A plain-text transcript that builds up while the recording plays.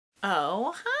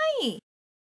Oh, hi!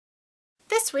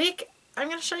 This week, I'm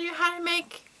going to show you how to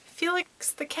make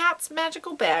Felix the Cat's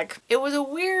magical bag. It was a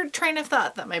weird train of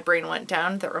thought that my brain went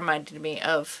down that reminded me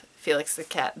of Felix the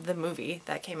Cat, the movie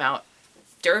that came out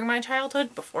during my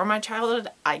childhood, before my childhood,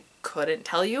 I couldn't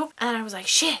tell you. And I was like,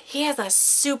 shit, he has a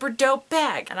super dope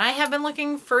bag. And I have been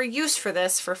looking for a use for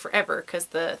this for forever because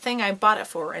the thing I bought it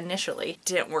for initially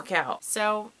didn't work out.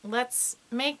 So let's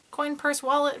make coin purse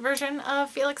wallet version of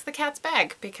Felix the Cat's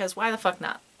bag, because why the fuck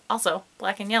not? Also,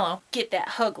 black and yellow. Get that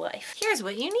hug life. Here's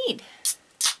what you need.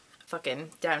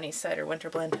 Fucking Downey Cider Winter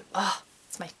Blend. Oh,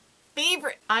 it's my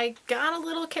favorite. I got a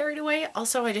little carried away.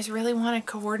 Also, I just really wanted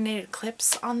coordinated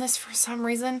clips on this for some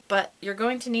reason. But you're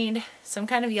going to need some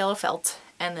kind of yellow felt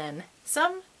and then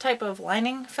some type of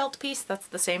lining felt piece that's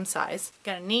the same size.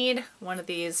 Gonna need one of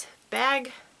these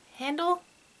bag handle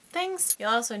things. You'll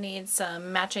also need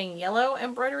some matching yellow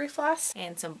embroidery floss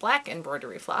and some black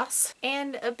embroidery floss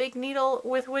and a big needle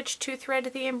with which to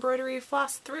thread the embroidery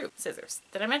floss through. Scissors.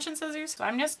 Did I mention scissors? So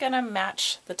I'm just gonna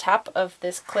match the top of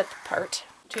this clip part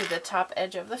to the top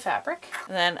edge of the fabric.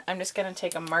 And then I'm just gonna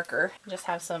take a marker and just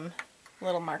have some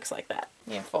little marks like that.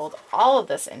 You can fold all of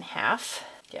this in half.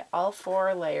 Get all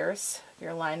 4 layers,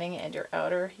 your lining and your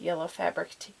outer yellow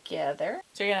fabric together.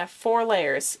 So you're gonna have 4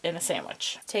 layers in a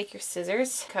sandwich. Take your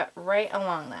scissors, cut right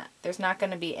along that. There's not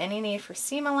gonna be any need for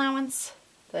seam allowance.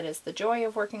 That is the joy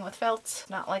of working with felt.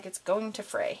 Not like it's going to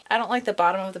fray. I don't like the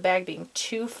bottom of the bag being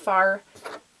too far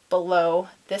below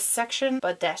this section,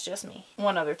 but that's just me.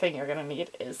 One other thing you're gonna need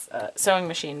is a sewing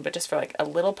machine, but just for like a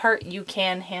little part. You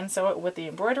can hand sew it with the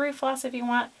embroidery floss if you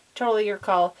want. Totally your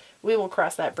call. We will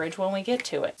cross that bridge when we get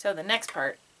to it. So the next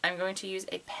part, I'm going to use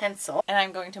a pencil and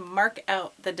I'm going to mark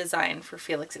out the design for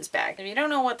Felix's bag. If you don't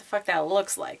know what the fuck that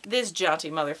looks like, this jaunty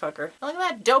motherfucker. Look at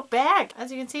that dope bag.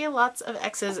 As you can see, lots of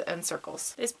X's and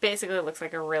circles. This basically looks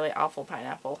like a really awful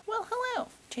pineapple. Well, hello.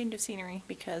 Change of scenery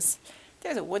because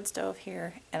there's a wood stove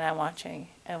here and I'm watching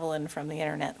Evelyn from the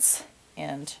internets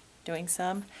and doing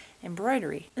some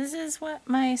embroidery. This is what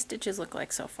my stitches look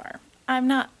like so far. I'm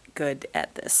not good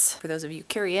at this. For those of you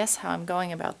curious how I'm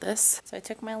going about this, so I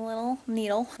took my little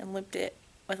needle and looped it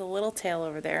with a little tail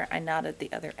over there. I knotted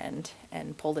the other end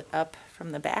and pulled it up from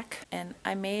the back, and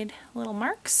I made little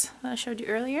marks that I showed you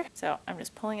earlier. So I'm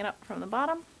just pulling it up from the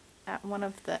bottom at one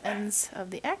of the ends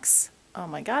of the X. Oh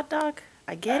my god, dog,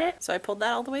 I get it. So I pulled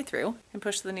that all the way through and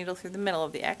pushed the needle through the middle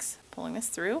of the X, pulling this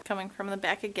through, coming from the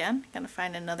back again, gonna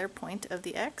find another point of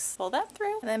the X, pull that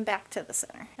through, and then back to the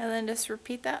center. And then just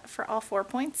repeat that for all 4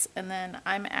 points, and then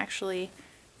I'm actually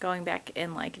going back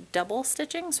in like double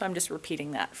stitching, so I'm just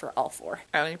repeating that for all 4.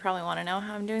 Oh, you probably want to know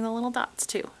how I'm doing the little dots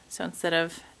too. So instead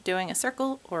of doing a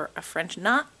circle or a French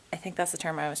knot, I think that's the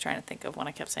term I was trying to think of when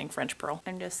I kept saying French pearl,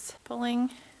 I'm just pulling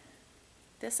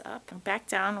this up and back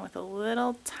down with a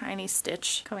little tiny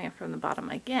stitch coming up from the bottom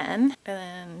again, and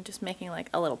then just making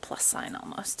like a little plus sign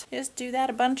almost. Just do that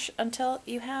a bunch until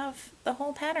you have the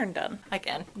whole pattern done.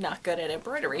 Again, not good at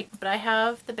embroidery, but I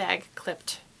have the bag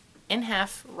clipped in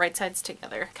half, right sides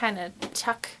together. Kind of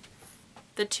tuck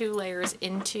the 2 layers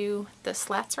into the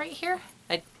slats right here.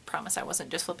 I promise I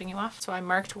wasn't just flipping you off. So I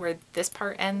marked where this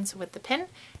part ends with the pin,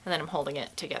 and then I'm holding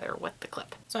it together with the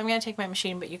clip. So I'm gonna take my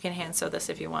machine, but you can hand sew this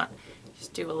if you want.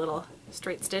 Just do a little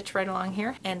straight stitch right along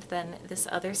here, and then this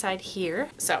other side here.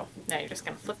 So now you're just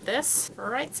gonna flip this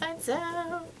right sides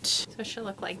out. So it should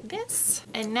look like this.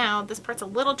 And now this part's a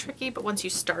little tricky, but once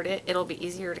you start it, it'll be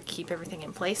easier to keep everything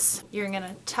in place. You're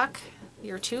gonna tuck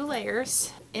your 2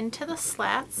 layers into the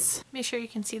slats. Make sure you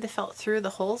can see the felt through the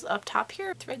holes up top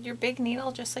here. Thread your big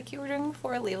needle just like you were doing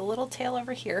before. Leave a little tail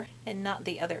over here and knot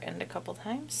the other end a couple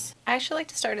times. I actually like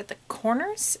to start at the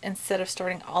corners instead of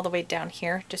starting all the way down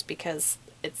here, just because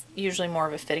it's usually more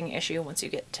of a fitting issue once you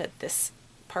get to this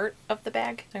part of the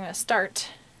bag. So I'm going to start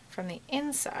from the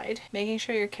inside, making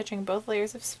sure you're catching both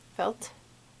layers of felt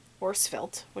or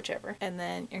svelte, whichever, and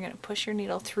then you're going to push your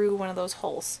needle through one of those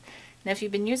holes. Now if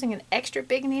you've been using an extra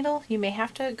big needle, you may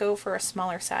have to go for a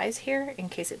smaller size here in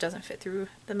case it doesn't fit through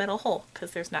the metal hole,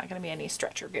 because there's not going to be any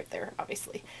stretch or give there,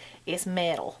 obviously. It's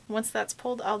metal. Once that's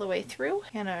pulled all the way through,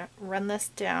 I'm going to run this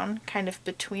down kind of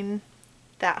between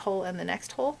that hole and the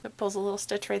next hole. It pulls a little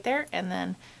stitch right there, and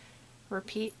then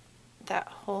repeat that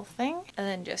whole thing, and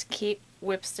then just keep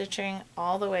whip stitching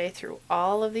all the way through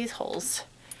all of these holes,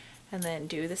 and then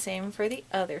do the same for the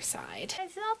other side.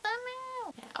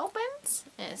 It opens,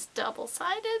 and it's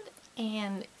double-sided,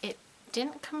 and it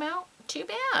didn't come out too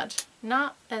bad.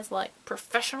 Not as like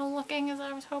professional looking as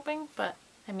I was hoping, but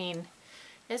I mean,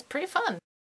 it's pretty fun.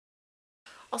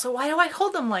 Also, why do I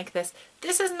hold them like this?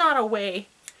 This is not a way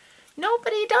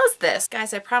Nobody does this.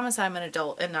 Guys, I promise I'm an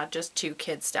adult and not just two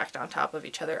kids stacked on top of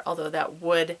each other, although that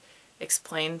would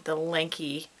explain the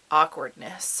lanky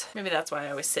awkwardness. Maybe that's why I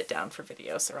always sit down for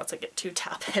videos or else I get too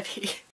top heavy.